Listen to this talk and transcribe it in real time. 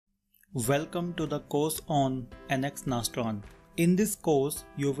Welcome to the course on NX Nastran. In this course,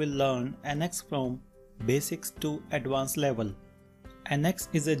 you will learn NX from basics to advanced level. NX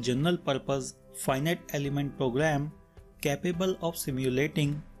is a general purpose finite element program capable of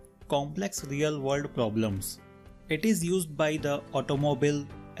simulating complex real-world problems. It is used by the automobile,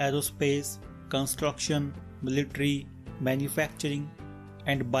 aerospace, construction, military, manufacturing,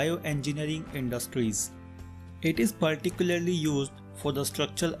 and bioengineering industries. It is particularly used for the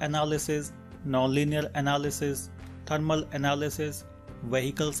structural analysis, nonlinear analysis, thermal analysis,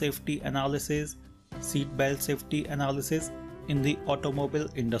 vehicle safety analysis, seat belt safety analysis in the automobile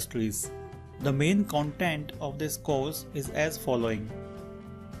industries. The main content of this course is as following.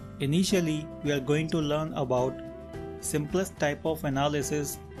 Initially, we are going to learn about simplest type of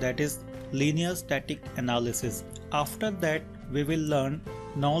analysis, that is linear static analysis. After that, we will learn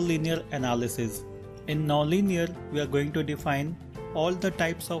nonlinear analysis. In nonlinear, we are going to define all the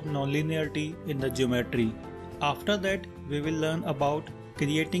types of nonlinearity in the geometry. After that, we will learn about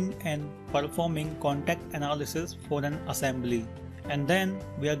creating and performing contact analysis for an assembly. And then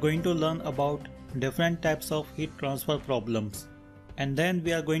we are going to learn about different types of heat transfer problems. And then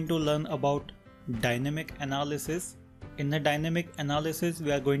we are going to learn about dynamic analysis. In the dynamic analysis,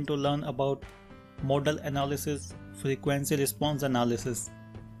 we are going to learn about modal analysis, frequency response analysis.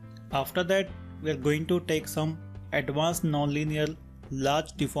 After that, we are going to take some advanced nonlinear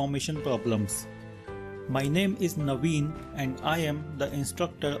large deformation problems. My name is Naveen and I am the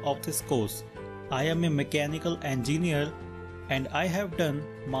instructor of this course. I am a mechanical engineer and I have done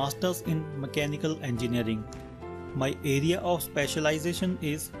masters in mechanical engineering. My area of specialization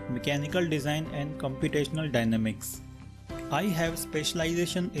is mechanical design and computational dynamics. I have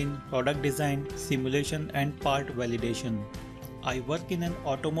specialization in product design, simulation and part validation. I work in an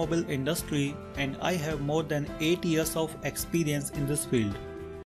automobile industry and I have more than 8 years of experience in this field.